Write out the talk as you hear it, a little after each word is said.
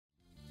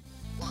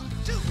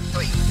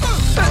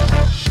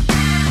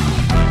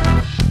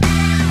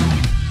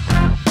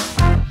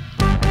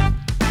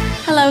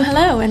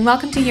Hello, and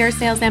welcome to Your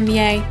Sales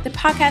MBA, the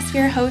podcast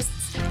where your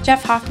hosts,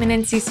 Jeff Hoffman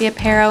and Cece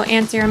Aparo,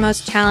 answer your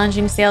most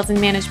challenging sales and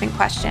management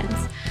questions.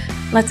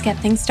 Let's get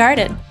things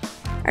started.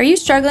 Are you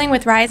struggling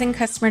with rising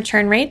customer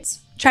churn rates?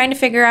 Trying to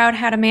figure out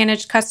how to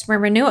manage customer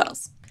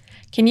renewals?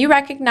 Can you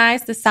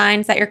recognize the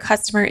signs that your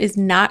customer is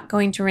not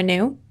going to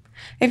renew?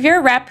 If you're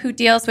a rep who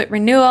deals with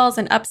renewals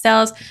and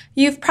upsells,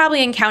 you've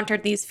probably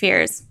encountered these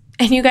fears.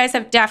 And you guys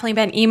have definitely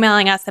been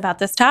emailing us about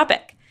this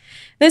topic.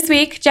 This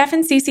week, Jeff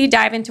and Cece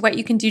dive into what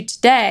you can do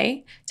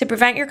today to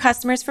prevent your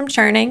customers from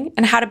churning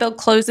and how to build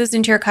closes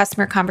into your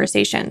customer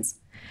conversations.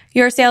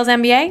 Your Sales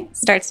MBA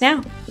starts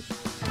now.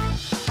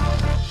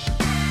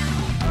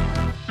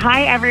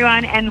 Hi,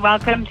 everyone, and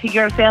welcome to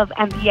Your Sales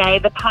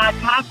MBA, the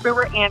podcast where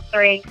we're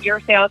answering your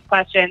sales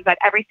questions at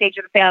every stage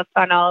of the sales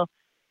funnel.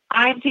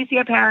 I'm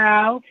Cece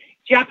Aparo.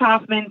 Jeff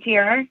Hoffman's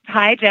here.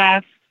 Hi,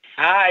 Jeff.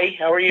 Hi,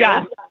 how are you?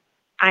 Jeff,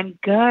 I'm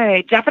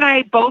good. Jeff and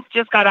I both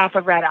just got off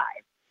of red eye.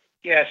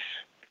 Yes.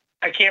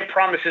 I can't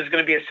promise it's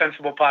going to be a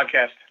sensible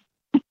podcast.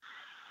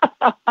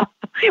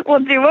 We'll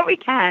do what we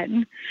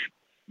can.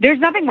 There's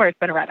nothing worse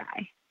than a red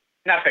eye.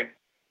 Nothing.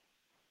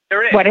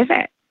 There is. What is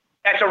it?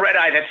 That's a red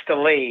eye that's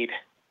delayed.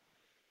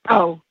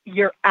 Oh,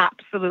 you're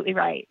absolutely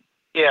right.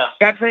 Yeah.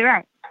 You're absolutely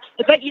right.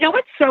 But you know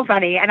what's so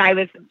funny? And I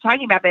was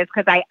talking about this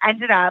because I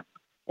ended up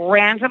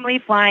randomly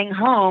flying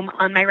home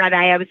on my red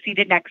eye. I was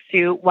seated next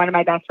to one of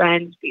my best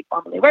friends. We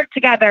formerly worked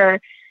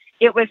together.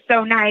 It was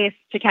so nice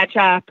to catch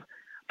up.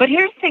 But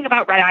here's the thing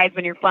about red eyes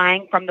when you're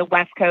flying from the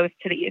West Coast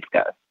to the East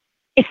Coast.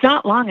 It's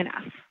not long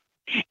enough.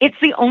 It's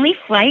the only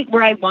flight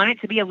where I want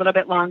it to be a little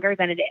bit longer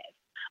than it is.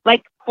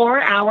 Like 4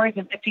 hours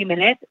and 50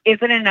 minutes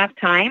isn't enough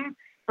time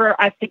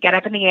for us to get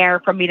up in the air,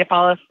 for me to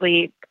fall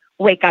asleep,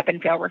 wake up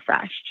and feel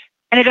refreshed.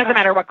 And it doesn't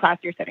matter what class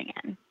you're sitting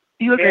in.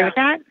 Do you agree with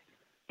that?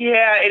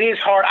 Yeah, it is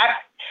hard.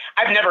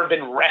 I've never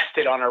been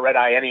rested on a red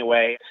eye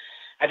anyway.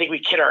 I think we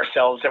kid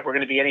ourselves that we're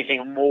going to be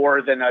anything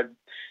more than a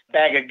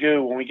bag of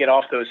goo when we get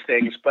off those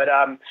things. But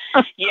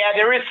yeah,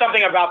 there is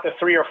something about the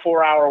 3 or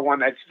 4 hour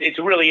one it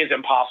really is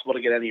impossible to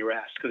get any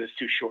rest because it's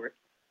too short.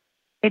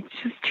 It's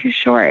just too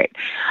short.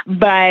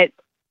 But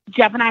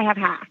Jeff and I have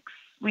hacks.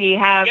 We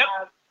have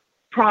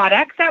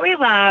products that we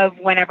love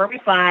whenever we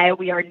fly.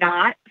 We are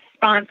not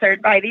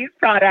sponsored by these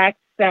products.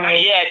 So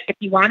if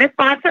you want to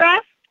sponsor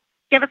us,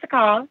 give us a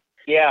call.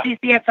 Yeah.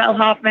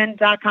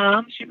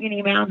 cc@felhoffman.com. Shoot me an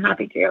email. I'm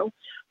happy to.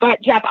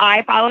 But Jeff,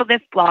 I follow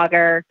this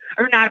blogger,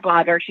 or not a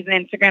blogger. She's an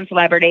Instagram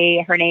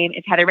celebrity. Her name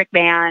is Heather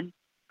McMahon.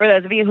 For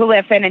those of you who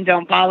listen and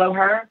don't follow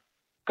her,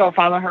 go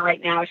follow her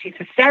right now. She's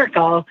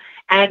hysterical.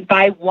 And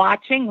by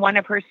watching one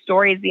of her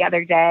stories the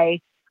other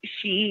day,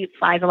 she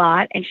flies a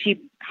lot and she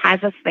has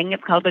this thing.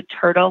 It's called a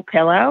turtle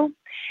pillow.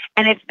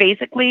 And it's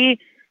basically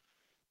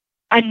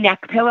a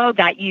neck pillow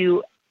that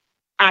you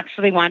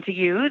actually want to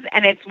use.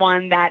 And it's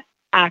one that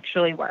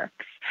actually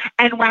works.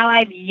 And while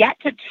I've yet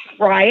to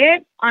try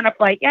it on a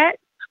flight yet,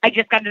 I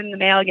just got it in the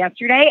mail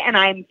yesterday, and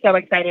I'm so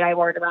excited. I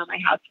wore it around my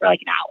house for like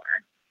an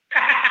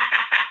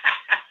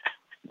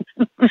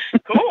hour.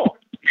 Cool.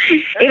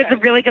 It was a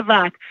really good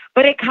look.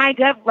 But it kind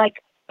of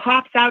like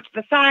pops out to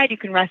the side. You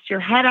can rest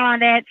your head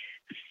on it.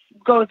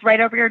 Goes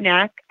right over your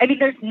neck. I mean,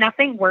 there's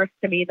nothing worse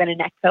to me than a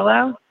neck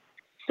pillow.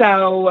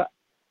 So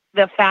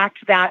the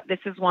fact that this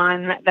is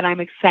one that I'm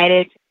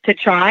excited to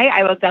try,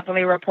 I will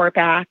definitely report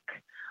back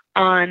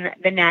on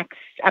the next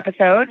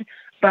episode.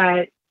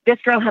 But this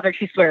girl, Heather,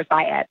 she swears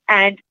by it.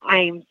 And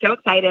I'm so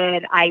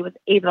excited. I was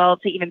able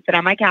to even sit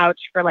on my couch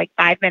for like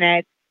 5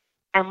 minutes.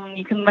 And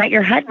you can let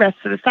your head rest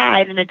to the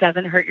side and it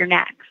doesn't hurt your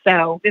neck.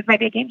 So this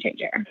might be a game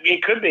changer.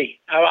 It could be.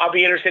 I'll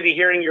be interested in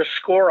hearing your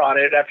score on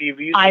it after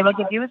you've used it. I will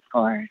give you a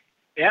score.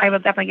 Yeah. I will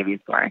definitely give you a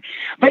score.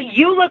 But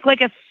you look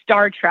like a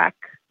Star Trek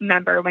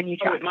member when you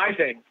try. It's my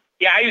thing.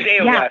 Yeah, I use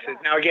AO glasses.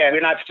 Now, again,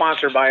 we're not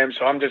sponsored by them,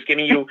 so I'm just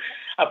giving you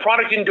a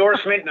product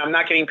endorsement, and I'm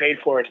not getting paid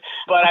for it.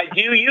 But I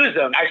do use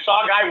them. I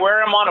saw a guy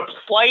wear them on a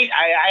flight.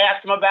 I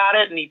asked him about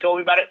it, and he told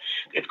me about it.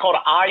 It's called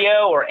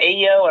IO or AO.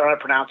 I don't know how to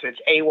pronounce it.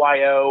 It's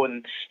AYO, and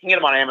you can get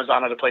them on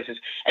Amazon and other places.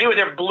 Anyway,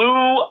 they're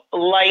blue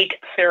light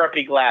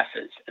therapy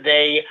glasses.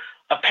 They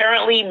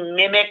apparently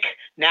mimic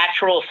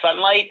natural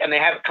sunlight, and they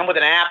come with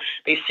an app.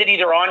 They sit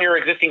either on your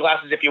existing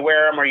glasses if you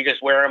wear them, or you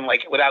just wear them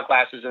like without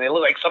glasses, and they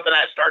look like something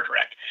out of Star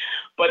Trek.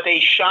 But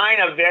they shine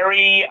a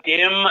very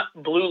dim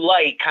blue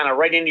light kind of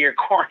right into your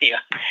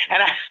cornea.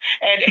 And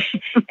it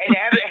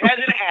has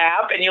an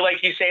app, and you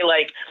say,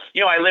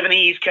 I live in the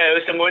East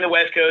Coast, I'm going to the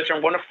West Coast, or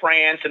I'm going to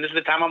France, and this is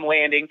the time I'm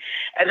landing.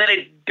 And then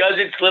it does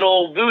its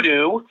little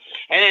voodoo,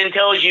 and then it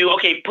tells you,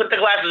 okay, put the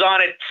glasses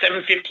on at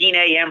 7:15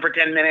 a.m. for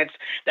 10 minutes,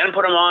 then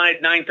put them on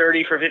at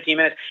 9:30 for 15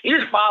 minutes. You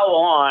just follow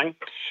along.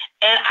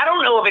 And I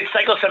don't know if it's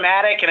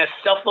psychosomatic and a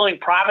self-fulfilling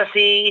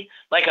prophecy,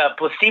 like a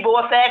placebo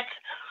effect,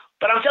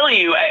 but I'm telling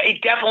you,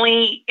 it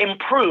definitely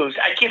improves.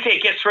 I can't say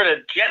it gets rid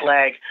of jet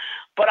lag,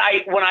 but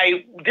when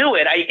I do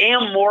it, I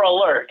am more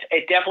alert.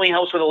 It definitely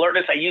helps with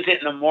alertness. I use it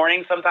in the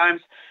morning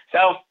sometimes.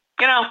 So,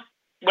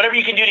 whatever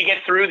you can do to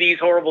get through these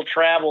horrible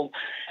travel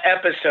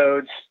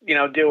episodes,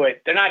 do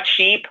it. They're not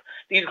cheap,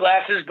 these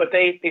glasses, but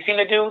they seem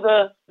to do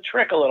the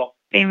trick a little.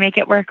 They make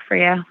it work for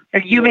you, or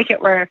you make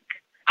it work.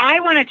 I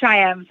want to try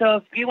them. So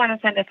if you want to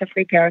send us a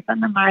free pair,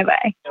 send them my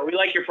way. Yeah, we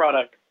like your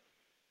product.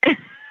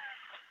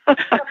 All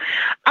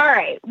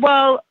right.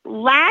 Well,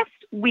 last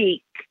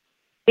week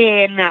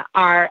in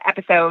our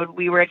episode,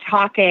 we were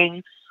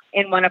talking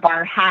in one of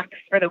our hacks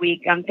for the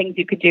week on things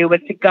you could do was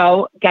to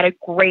go get a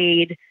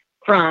grade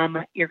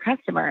from your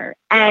customer.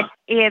 And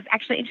it's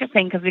actually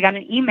interesting because we got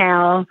an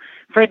email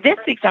for this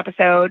week's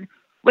episode,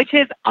 which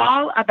is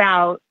all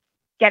about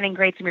getting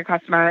grades from your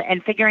customer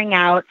and figuring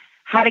out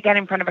how to get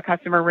in front of a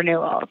customer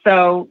renewal.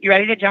 So you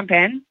ready to jump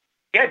in?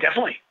 Yeah,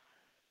 definitely.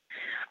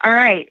 All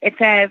right. It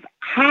says,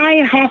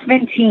 "Hi,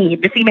 Hoffman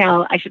team." This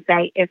email, I should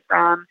say, is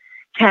from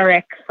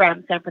Tarek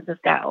from San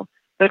Francisco.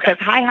 So it says,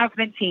 "Hi,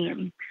 Hoffman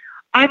team.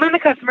 I'm on the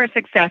customer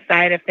success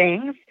side of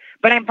things,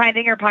 but I'm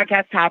finding your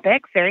podcast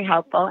topics very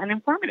helpful and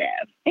informative."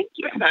 Thank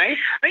you. Nice.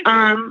 Thank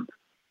you.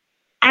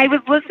 I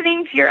was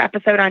listening to your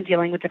episode on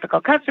dealing with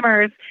difficult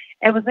customers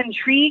and was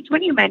intrigued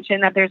when you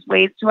mentioned that there's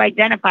ways to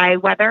identify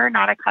whether or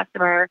not a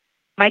customer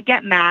might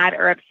get mad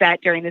or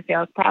upset during the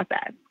sales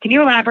process. Can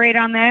you elaborate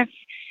on this?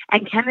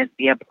 And can this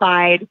be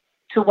applied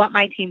to what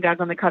my team does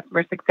on the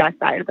customer success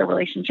side of the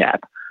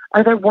relationship?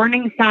 Are there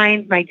warning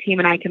signs my team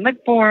and I can look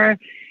for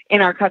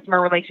in our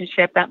customer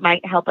relationship that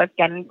might help us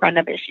get in front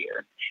of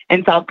issues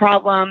and solve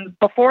problems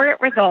before it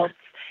results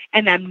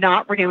in them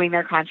not renewing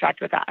their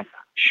contract with us?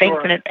 Sure.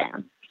 Thanks in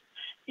advance.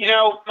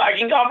 I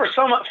can offer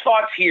some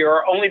thoughts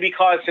here only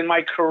because in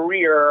my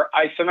career,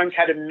 I sometimes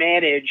had to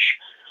manage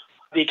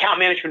the account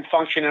management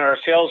function in our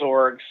sales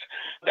orgs.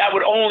 That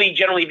would only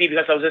generally be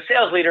because I was a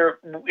sales leader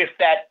if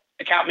that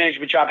account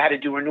management job had to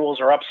do renewals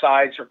or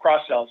upsides or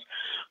cross-sells.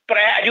 But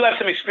I do have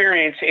some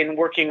experience in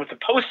working with the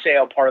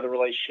post-sale part of the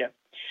relationship.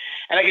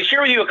 And I can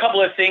share with you a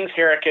couple of things,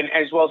 Eric, and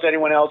as well as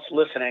anyone else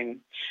listening,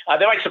 that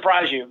might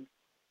surprise you.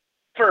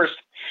 First,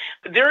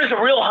 there is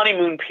a real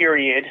honeymoon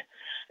period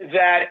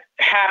that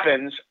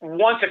happens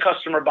once a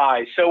customer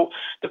buys. So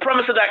the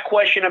premise of that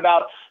question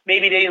about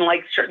maybe they didn't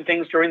like certain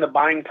things during the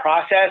buying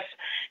process,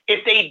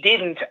 if they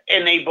didn't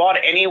and they bought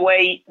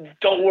anyway,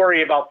 don't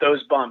worry about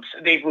those bumps.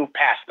 They've moved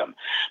past them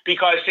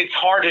because it's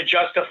hard to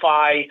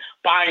justify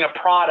buying a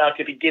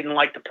product if you didn't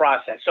like the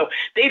process. So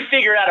they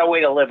figured out a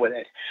way to live with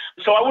it.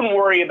 So I wouldn't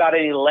worry about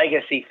any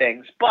legacy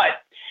things.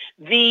 But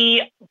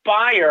the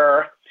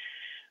buyer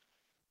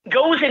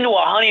goes into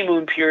a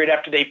honeymoon period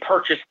after they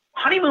purchase.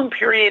 Honeymoon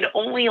period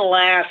only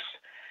lasts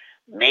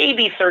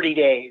maybe 30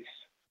 days.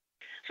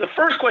 So the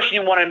first question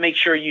you want to make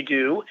sure you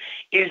do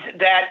is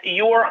that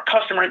your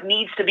customer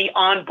needs to be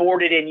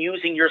onboarded and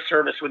using your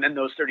service within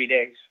those 30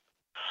 days.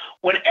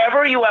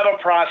 Whenever you have a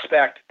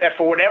prospect that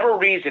for whatever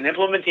reason,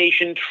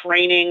 implementation,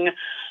 training,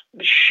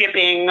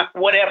 shipping,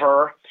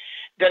 whatever,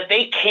 that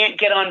they can't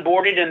get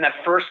onboarded in that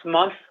first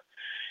month,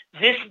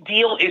 this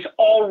deal is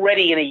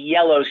already in a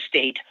yellow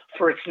state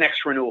for its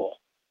next renewal.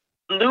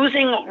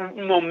 Losing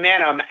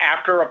momentum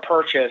after a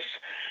purchase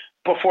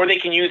before they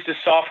can use the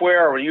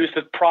software or use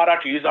the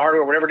product or use the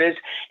hardware, whatever it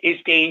is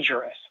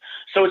dangerous.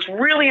 So it's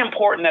really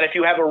important that if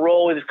you have a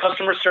role in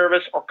customer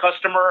service or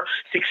customer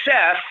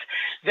success,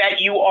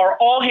 that you are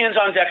all hands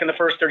on deck in the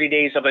first 30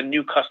 days of a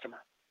new customer.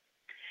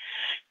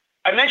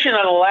 I mentioned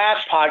on the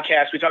last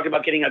podcast, we talked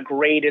about getting a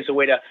grade as a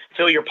way to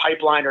fill your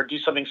pipeline or do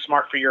something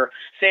smart for your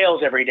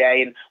sales every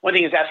day. And one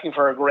thing is asking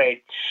for a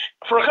grade.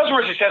 For a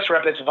customer success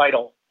rep, that's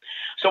vital.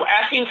 So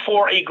asking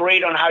for a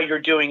grade on how you're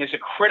doing is a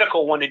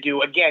critical one to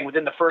do, again,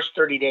 within the first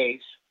 30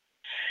 days.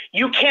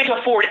 You can't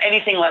afford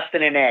anything less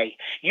than an A.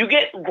 You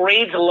get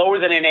grades lower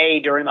than an A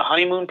during the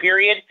honeymoon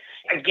period,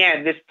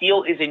 again, this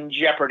deal is in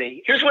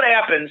jeopardy. Here's what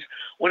happens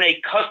when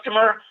a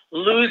customer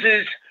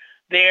loses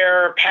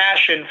their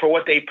passion for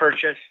what they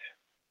purchased.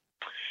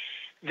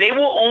 They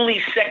will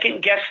only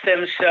second guess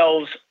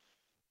themselves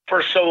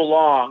for so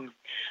long.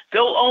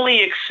 They'll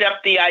only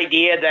accept the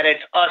idea that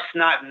it's us,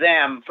 not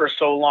them, for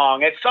so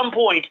long. At some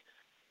point,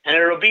 and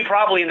it'll be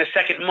probably in the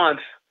second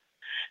month,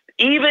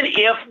 even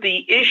if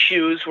the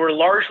issues were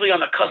largely on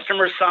the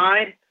customer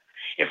side,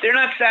 if they're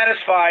not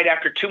satisfied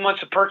after 2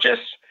 months of purchase,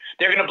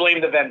 they're going to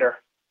blame the vendor.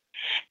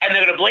 And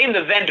they're going to blame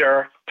the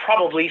vendor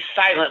probably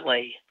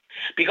silently.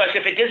 Because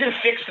if it doesn't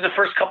fix in the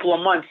first couple of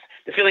months,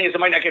 the feeling is it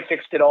might not get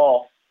fixed at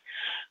all.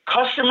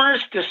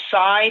 Customers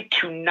decide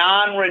to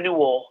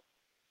non-renewal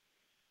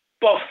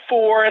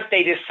before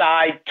they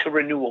decide to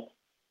renewal.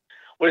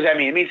 What does that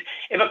mean? It means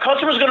if a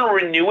customer is going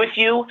to renew with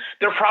you,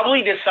 they're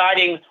probably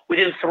deciding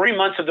within 3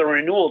 months of the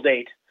renewal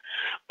date.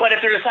 But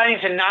if they're deciding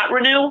to not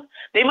renew,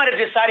 they might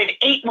have decided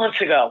 8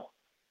 months ago.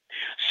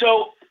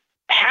 So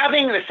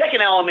having the second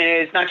element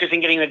is not just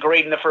in getting the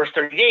grade in the first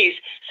 30 days.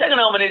 Second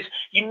element is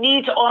you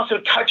need to also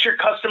touch your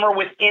customer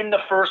within the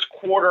first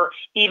quarter,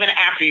 even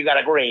after you got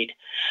a grade.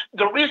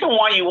 The reason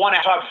why you want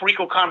to have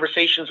frequent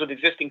conversations with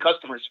existing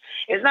customers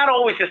is not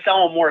always to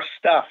sell them more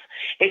stuff.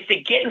 It's to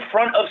get in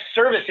front of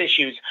service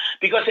issues.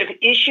 Because if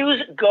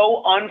issues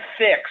go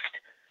unfixed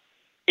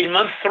in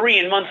month 3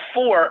 and month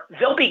 4,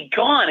 they'll be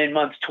gone in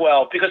month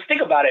 12. Because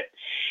think about it.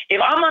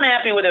 If I'm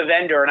unhappy with a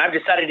vendor and I've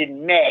decided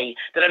in May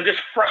that I'm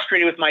just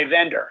frustrated with my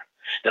vendor,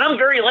 then I'm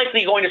very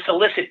likely going to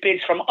solicit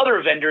bids from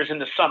other vendors in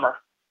the summer.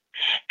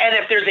 And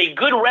if there's a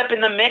good rep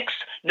in the mix,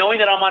 knowing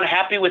that I'm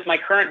unhappy with my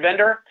current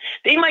vendor,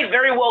 they might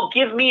very well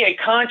give me a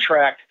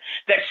contract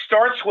that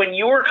starts when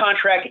your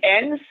contract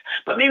ends,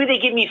 but maybe they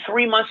give me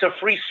 3 months of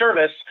free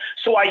service,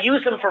 so I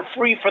use them for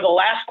free for the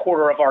last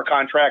quarter of our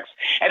contracts,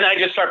 and then I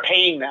just start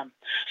paying them.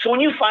 So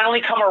when you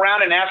finally come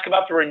around and ask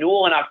about the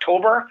renewal in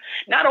October,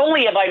 not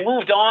only have I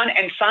moved on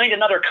and signed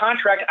another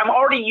contract, I'm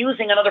already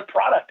using another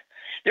product.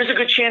 There's a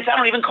good chance I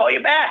don't even call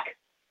you back.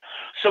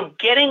 So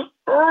getting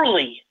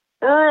early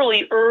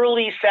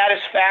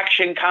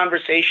satisfaction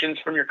conversations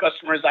from your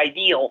customer is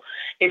ideal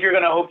if you're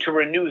going to hope to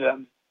renew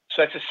them.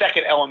 So that's the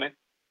second element.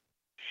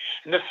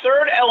 And the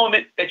third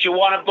element that you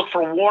want to look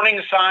for warning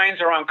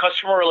signs around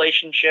customer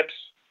relationships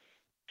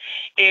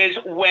is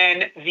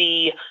when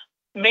the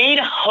main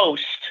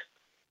host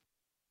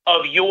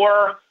of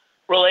your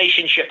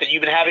relationship that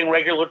you've been having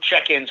regular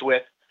check-ins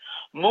with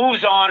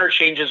moves on or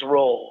changes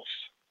roles.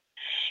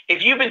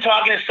 If you've been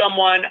talking to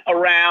someone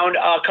around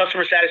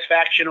customer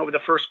satisfaction over the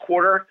first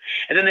quarter,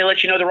 and then they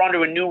let you know they're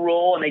onto a new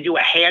role and they do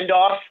a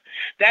handoff,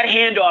 that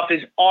handoff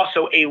is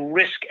also a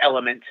risk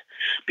element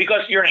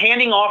because you're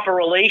handing off a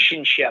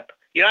relationship.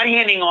 You're not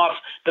handing off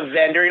the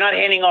vendor. You're not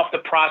handing off the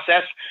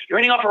process. You're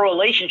handing off a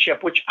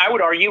relationship, which I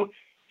would argue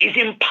is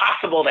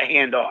impossible to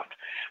hand off.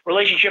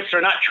 Relationships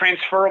are not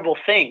transferable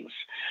things.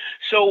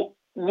 So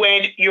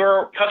when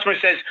your customer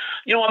says,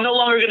 I'm no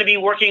longer going to be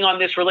working on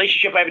this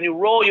relationship. I have a new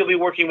role. You'll be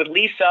working with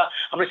Lisa.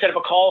 I'm going to set up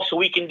a call so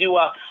we can do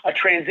a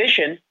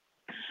transition.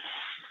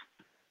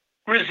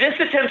 Resist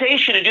the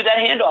temptation to do that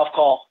handoff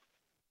call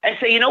and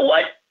say, you know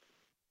what?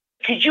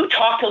 Could you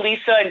talk to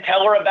Lisa and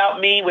tell her about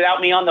me without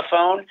me on the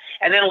phone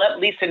and then let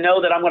Lisa know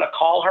that I'm going to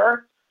call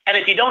her? And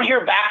if you don't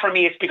hear back from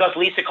me, it's because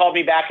Lisa called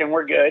me back and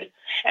we're good.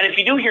 And if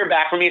you do hear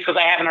back from me, it's because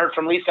I haven't heard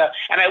from Lisa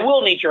and I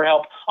will need your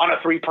help on a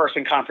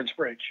 3-person conference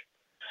bridge.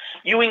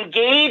 You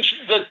engage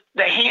the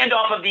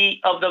handoff of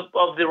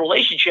the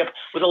relationship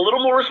with a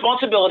little more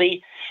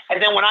responsibility,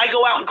 and then when I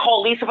go out and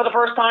call Lisa for the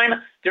first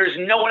time, there's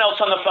no one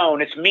else on the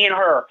phone. It's me and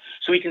her,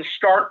 so we can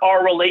start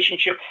our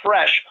relationship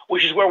fresh,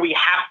 which is where we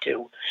have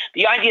to.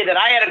 The idea that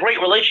I had a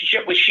great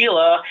relationship with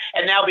Sheila,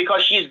 and now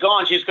because she's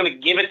gone, she's going to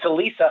give it to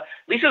Lisa.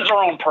 Lisa's her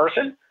own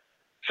person,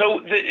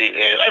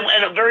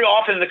 and very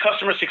often the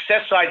customer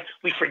success side,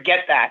 we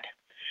forget that.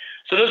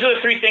 So those are the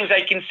 3 things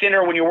I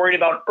consider when you're worried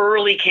about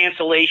early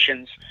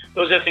cancellations.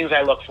 Those are the things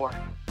I look for.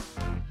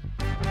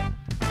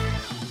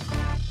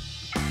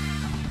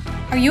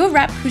 Are you a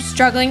rep who's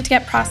struggling to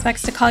get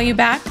prospects to call you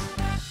back?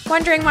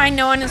 Wondering why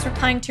no one is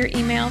replying to your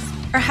emails?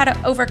 Or how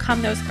to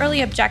overcome those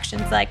early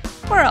objections like,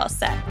 we're all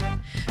set?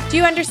 Do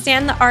you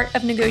understand the art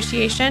of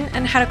negotiation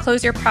and how to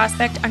close your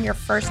prospect on your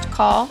first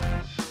call?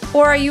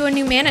 Or are you a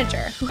new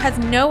manager who has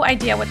no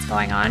idea what's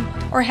going on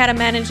or how to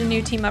manage a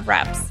new team of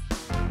reps?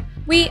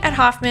 We at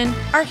Hoffman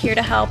are here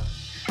to help.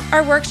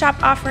 Our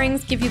workshop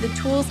offerings give you the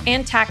tools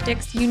and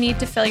tactics you need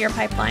to fill your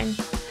pipeline.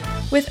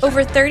 With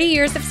over 30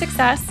 years of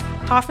success,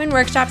 Hoffman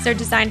workshops are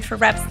designed for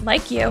reps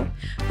like you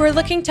who are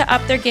looking to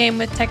up their game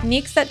with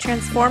techniques that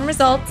transform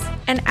results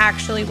and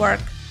actually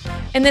work.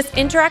 In this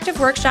interactive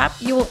workshop,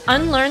 you will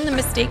unlearn the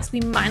mistakes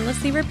we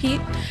mindlessly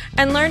repeat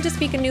and learn to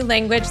speak a new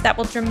language that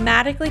will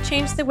dramatically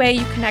change the way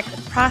you connect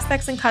with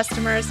prospects and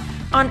customers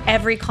on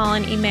every call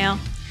and email.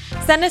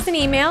 Send us an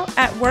email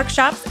at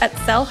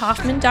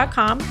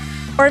workshops@sellhoffman.com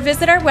or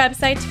visit our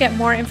website to get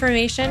more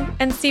information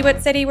and see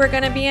what city we're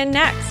going to be in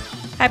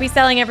next. Happy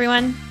selling,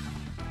 everyone.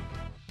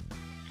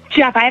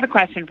 Jeff, I have a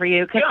question for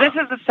you because this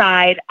is a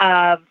side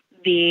of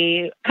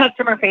the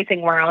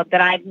customer-facing world that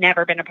I've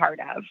never been a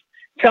part of.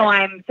 So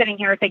I'm sitting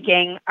here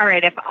thinking, all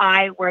right, if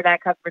I were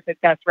that customer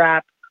success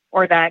rep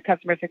or that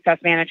customer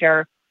success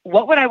manager,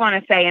 what would I want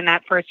to say in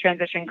that first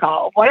transition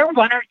call? What are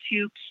 1 or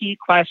 2 key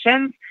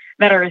questions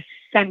that are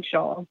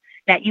essential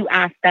that you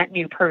ask that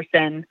new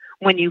person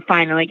when you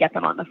finally get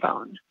them on the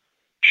phone?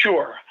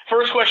 Sure.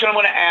 First question I'm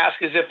going to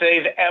ask is if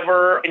they've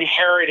ever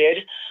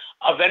inherited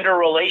a vendor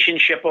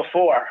relationship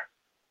before.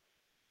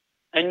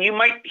 And you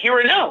might hear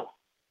a no.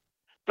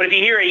 But if you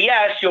hear a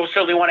yes, you'll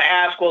certainly want to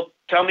ask, well,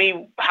 tell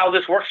me how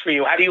this works for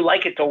you. How do you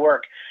like it to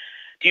work?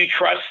 Do you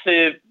trust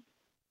the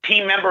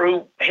team member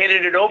who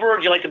handed it over, or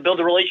do you like to build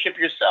a relationship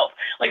yourself?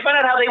 Find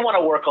out how they want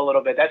to work a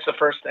little bit. That's the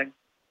first thing.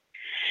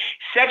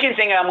 Second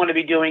thing I'm going to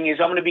be doing is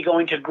I'm going to be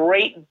going to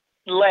great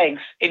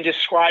lengths in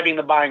describing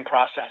the buying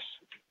process,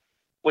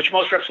 which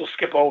most reps will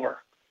skip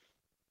over.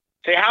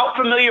 Say, how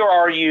familiar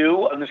are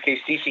you, in this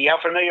case, CC, how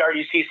familiar are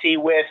you, CC,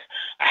 with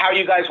how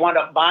you guys wound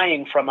up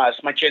buying from us?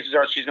 My chances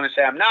are she's going to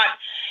say I'm not.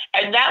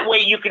 And that way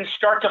you can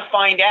start to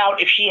find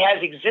out if she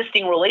has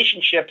existing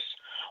relationships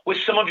with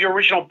some of your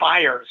original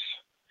buyers,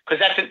 because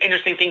that's an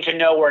interesting thing to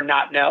know or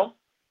not know.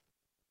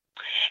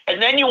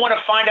 And then you want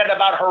to find out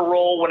about her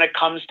role when it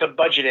comes to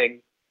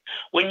budgeting.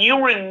 When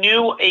you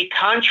renew a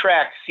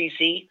contract,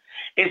 CC,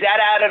 is that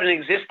out of an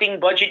existing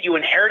budget you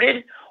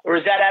inherited, or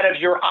is that out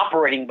of your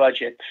operating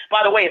budget?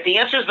 By the way, if the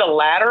answer is the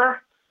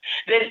latter,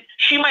 then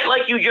she might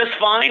like you just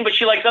fine, but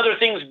she likes other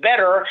things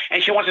better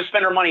and she wants to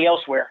spend her money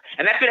elsewhere.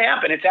 And that could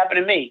happen. It's happened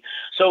to me.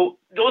 So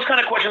those kind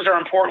of questions are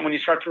important when you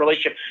start the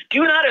relationship.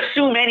 Do not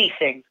assume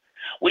anything.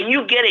 When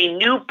you get a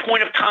new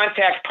point of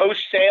contact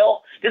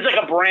post-sale, this is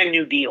like a brand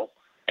new deal,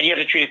 and you have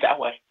to treat it that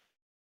way.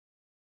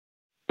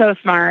 So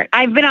smart.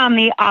 I've been on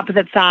the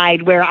opposite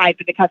side where I've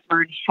been the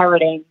customer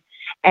inheriting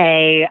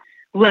a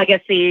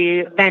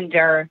legacy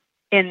vendor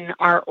in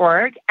our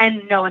org,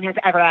 and no one has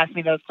ever asked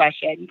me those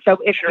questions. So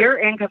if you're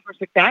in customer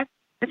success,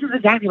 this is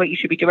exactly what you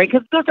should be doing,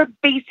 because those are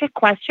basic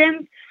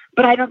questions,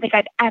 but I don't think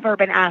I've ever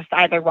been asked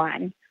either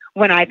one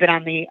when I've been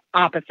on the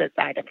opposite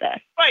side of this.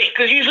 Right,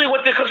 because usually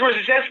what the customer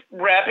success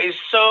rep is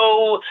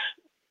so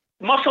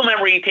muscle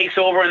memory takes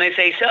over and they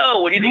say, so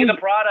what do you think of the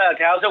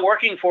product? How's it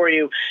working for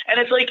you? And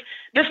it's like,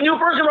 this new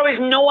person probably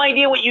has no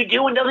idea what you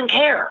do and doesn't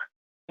care.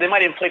 They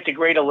might inflate the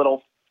grade a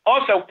little.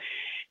 Also,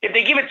 if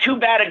they give it too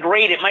bad a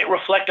grade, it might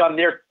reflect on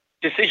their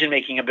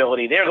decision-making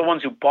ability. They're the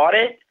ones who bought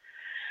it.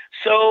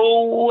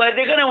 So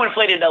they're going to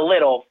inflate it a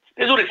little.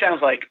 This is what it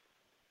sounds like.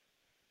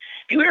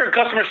 If you hear a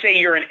customer say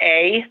you're an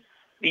A,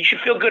 you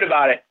should feel good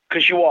about it,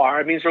 because you are.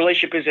 It means the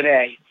relationship is an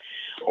A,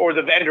 or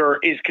the vendor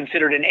is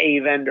considered an A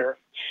vendor.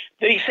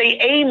 They say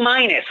A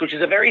minus, which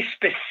is a very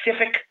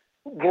specific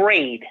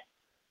grade.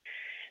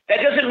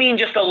 That doesn't mean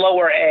just a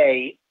lower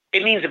A.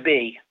 It means a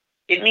B.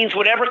 It means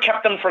whatever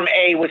kept them from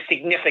A was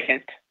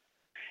significant.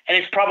 And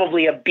it's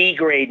probably a B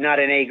grade, not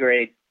an A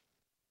grade.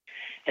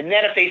 And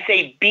then if they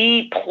say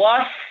B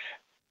plus,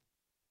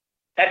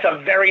 that's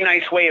a very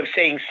nice way of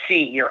saying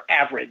C, your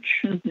average.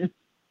 Mm-hmm.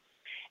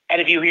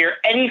 And if you hear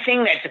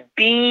anything that's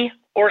B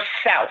or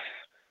south,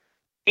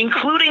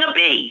 including a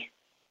B,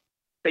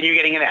 then you're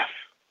getting an F.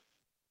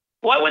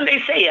 Why wouldn't they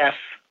say F?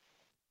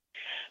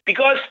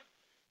 Because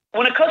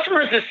when a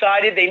customer has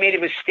decided they made a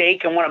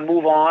mistake and want to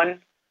move on,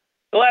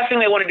 the last thing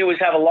they want to do is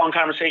have a long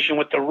conversation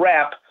with the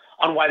rep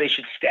on why they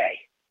should stay.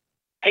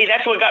 Hey,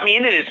 that's what got me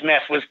into this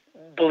mess, was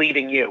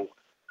believing you.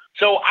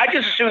 So I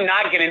just assume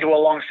not get into a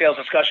long sales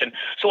discussion.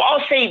 So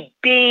I'll say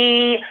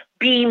B,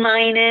 B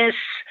minus,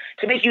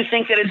 to make you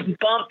think that it's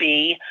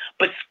bumpy,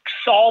 but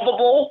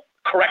solvable,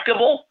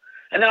 correctable,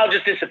 and then I'll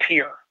just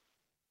disappear.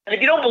 And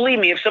if you don't believe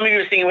me, if some of you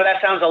are thinking, well,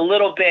 that sounds a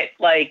little bit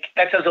like,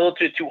 that sounds a little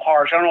too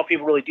harsh, I don't know if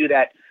people really do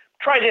that,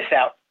 try this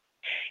out.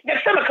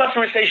 Next time a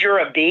customer says you're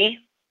a B,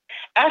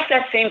 ask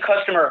that same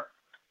customer,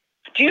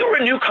 do you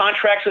renew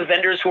contracts with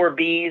vendors who are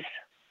Bs?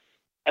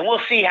 And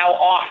we'll see how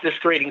off this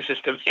grading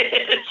system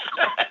is.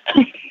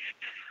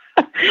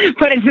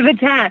 Put it to the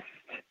test.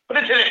 Put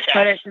it to the test.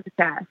 Put it to the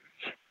test.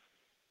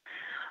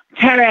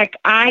 Tarek,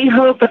 I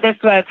hope that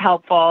this was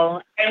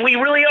helpful. And we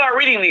really are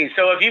reading these.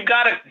 So if you've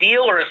got a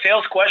deal or a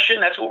sales question,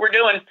 that's what we're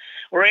doing.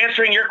 We're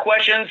answering your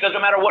questions. Doesn't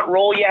matter what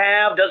role you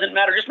have. Doesn't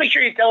matter. Just make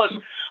sure you tell us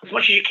as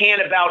much as you can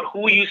about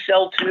who you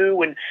sell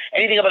to and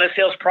anything about the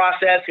sales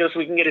process, so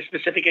we can get as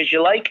specific as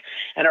you like.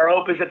 And our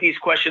hope is that these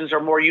questions are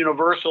more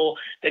universal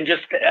than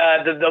just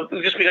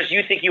just because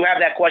you think you have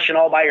that question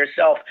all by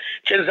yourself.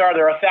 Chances are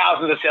there are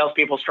thousands of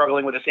salespeople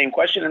struggling with the same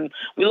question, and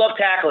we love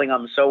tackling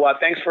them. So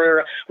thanks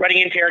for writing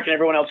in, Tarek, and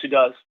everyone else who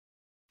does.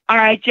 All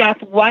right,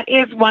 Jeff, what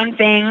is one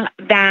thing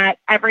that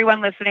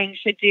everyone listening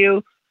should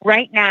do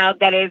right now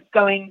that is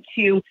going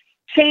to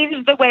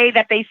change the way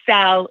that they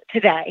sell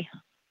today?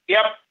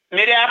 Yep.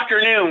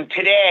 Mid-afternoon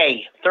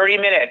today, 30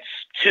 minutes,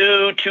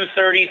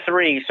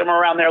 2:33, somewhere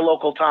around their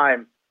local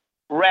time.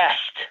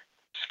 Rest.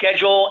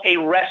 Schedule a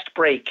rest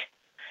break.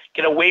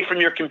 Get away from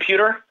your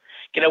computer.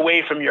 Get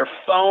away from your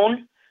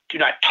phone. Do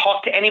not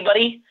talk to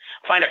anybody.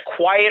 Find a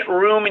quiet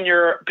room in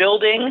your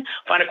building.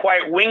 Find a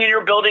quiet wing in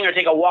your building, or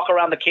take a walk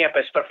around the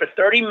campus. But for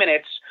 30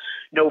 minutes,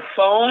 no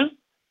phone,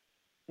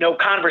 no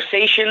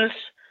conversations,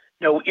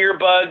 no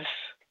earbuds,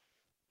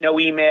 no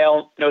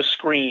email, no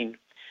screen.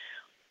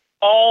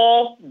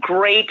 All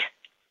great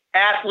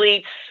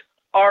athletes,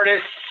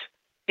 artists,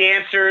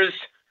 dancers,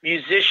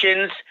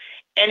 musicians,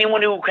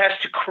 anyone who has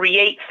to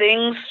create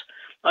things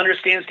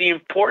understands the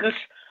importance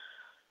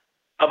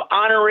of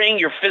honoring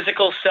your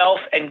physical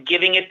self and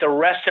giving it the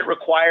rest it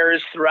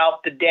requires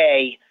throughout the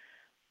day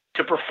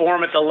to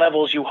perform at the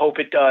levels you hope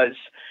it does.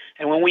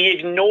 And when we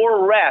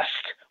ignore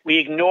rest, we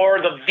ignore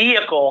the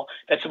vehicle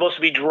that's supposed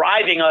to be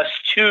driving us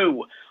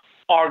to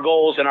our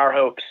goals and our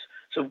hopes.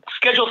 So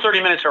schedule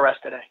 30 minutes of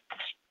rest today.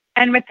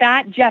 And with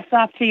that, Jeff's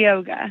off to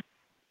yoga.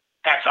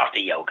 That's off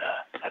to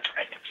yoga. That's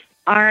right.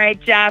 All right,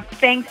 Jeff.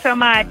 Thanks so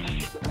much.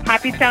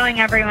 Happy selling,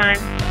 everyone.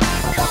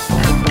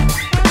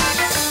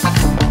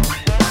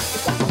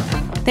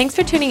 Thanks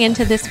for tuning in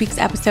to this week's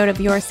episode of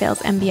Your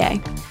Sales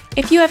MBA.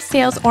 If you have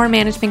sales or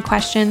management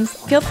questions,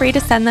 feel free to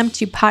send them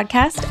to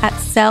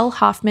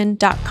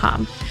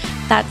podcast@sellhoffman.com.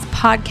 That's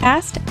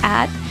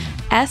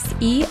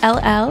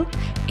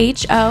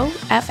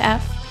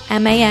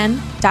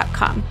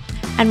podcast@sellhoffman.com.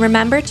 And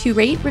remember to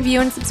rate,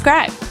 review, and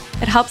subscribe.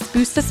 It helps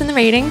boost us in the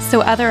ratings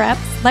so other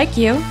reps like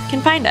you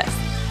can find us.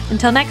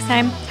 Until next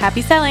time,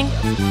 happy selling.